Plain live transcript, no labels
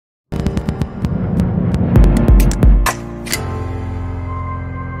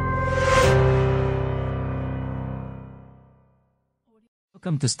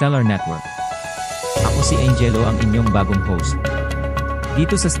Welcome to Stellar Network. Ako si Angelo, ang inyong bagong host.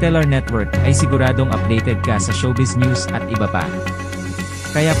 Dito sa Stellar Network ay siguradong updated ka sa showbiz news at iba pa.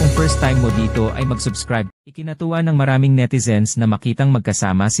 Kaya kung first time mo dito ay mag-subscribe. Ikinatuwa ng maraming netizens na makitang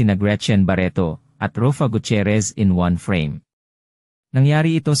magkasama sina Gretchen Barretto at Ruffa Gutierrez in one frame.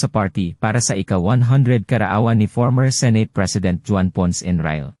 Nangyari ito sa party para sa ika-100 karaawan ni former Senate President Juan Ponce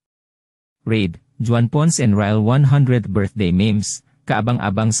Enrile. Raid, Juan Ponce Enrile 100th birthday memes,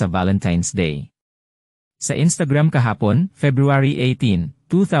 kaabang-abang sa Valentine's Day. Sa Instagram kahapon, February 18,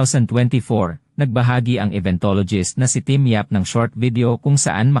 2024, nagbahagi ang eventologist na si Tim Yap ng short video kung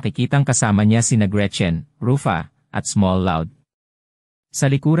saan makikitang kasama niya sina Gretchen, Ruffa, at Small Laude. Sa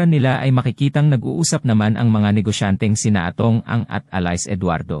likuran nila ay makikitang nag-uusap naman ang mga negosyanteng sina Atong Ang at Alice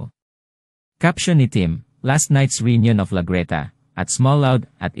Eduardo. Caption ni Tim, last night's reunion of La Greta, at Small Laude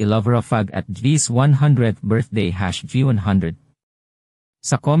at Ruffa at G's 100th birthday #G100.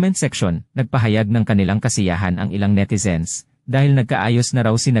 Sa comment section, nagpahayag ng kanilang kasiyahan ang ilang netizens, dahil nagkaayos na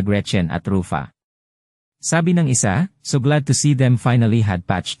raw sina Gretchen at Ruffa. Sabi ng isa, so glad to see them finally had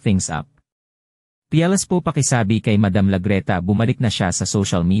patched things up. Pialas po pakisabi kay Madam La Greta bumalik na siya sa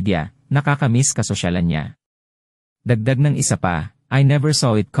social media, nakakamiss kasosyalan niya. Dagdag ng isa pa, I never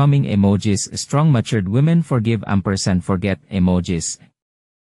saw it coming emojis, strong matured women forgive &forget emojis.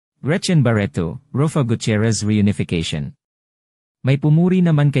 Gretchen Barretto, Ruffa Gutierrez reunification. May pumuri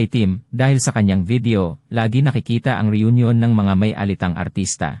naman kay Tim dahil sa kanyang video, lagi nakikita ang reunion ng mga may alitang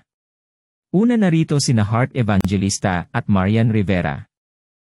artista. Una narito sina Heart Evangelista at Marian Rivera.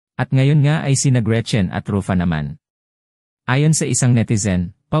 At ngayon nga ay sina Gretchen at Ruffa naman. Ayon sa isang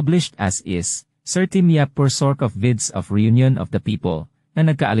netizen, published as is, Sir Tim Yap per sort of vids of reunion of the people, na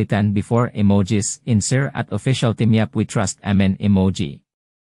nagkaalitan before emojis in Sir at official Tim Yap we trust amen emoji.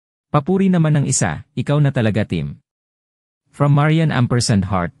 Papuri naman ng isa, ikaw na talaga Tim. From Marian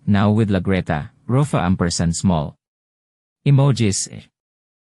 &Heart, now with La Greta, Ruffa &Small. Emojis.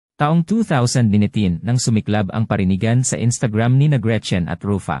 Taong 2000 dinitin nang sumiklab ang parinigan sa Instagram ni Gretchen at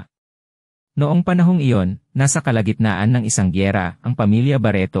Ruffa. Noong panahong iyon, nasa kalagitnaan ng isang gyera ang pamilya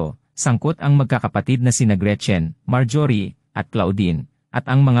Barretto, sangkot ang magkakapatid na sina Gretchen, Marjorie, at Claudine, at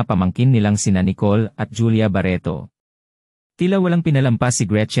ang mga pamangkin nilang sina Nicole at Julia Barretto. Tila walang pinalampas si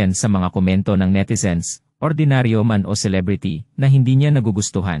Gretchen sa mga komento ng netizens, ordinaryo man o celebrity, na hindi niya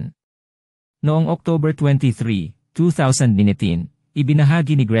nagugustuhan. Noong October 23, 2000 dinitin,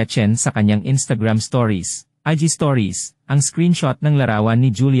 ibinahagi ni Gretchen sa kanyang Instagram stories, IG stories, ang screenshot ng larawan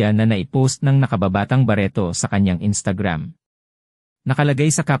ni Julia na naipost ng nakababatang Barretto sa kanyang Instagram. Nakalagay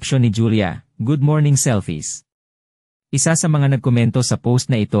sa caption ni Julia, Good morning selfies. Isa sa mga nagkomento sa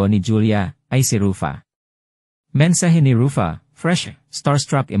post na ito ni Julia, ay si Ruffa. Mensahe ni Ruffa, fresh,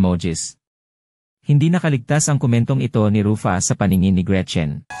 starstruck emojis. Hindi nakaligtas ang komentong ito ni Ruffa sa paningin ni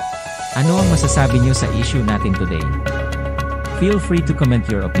Gretchen. Ano ang masasabi niyo sa issue natin today? Feel free to comment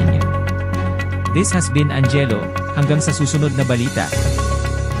your opinion. This has been Angelo, hanggang sa susunod na balita.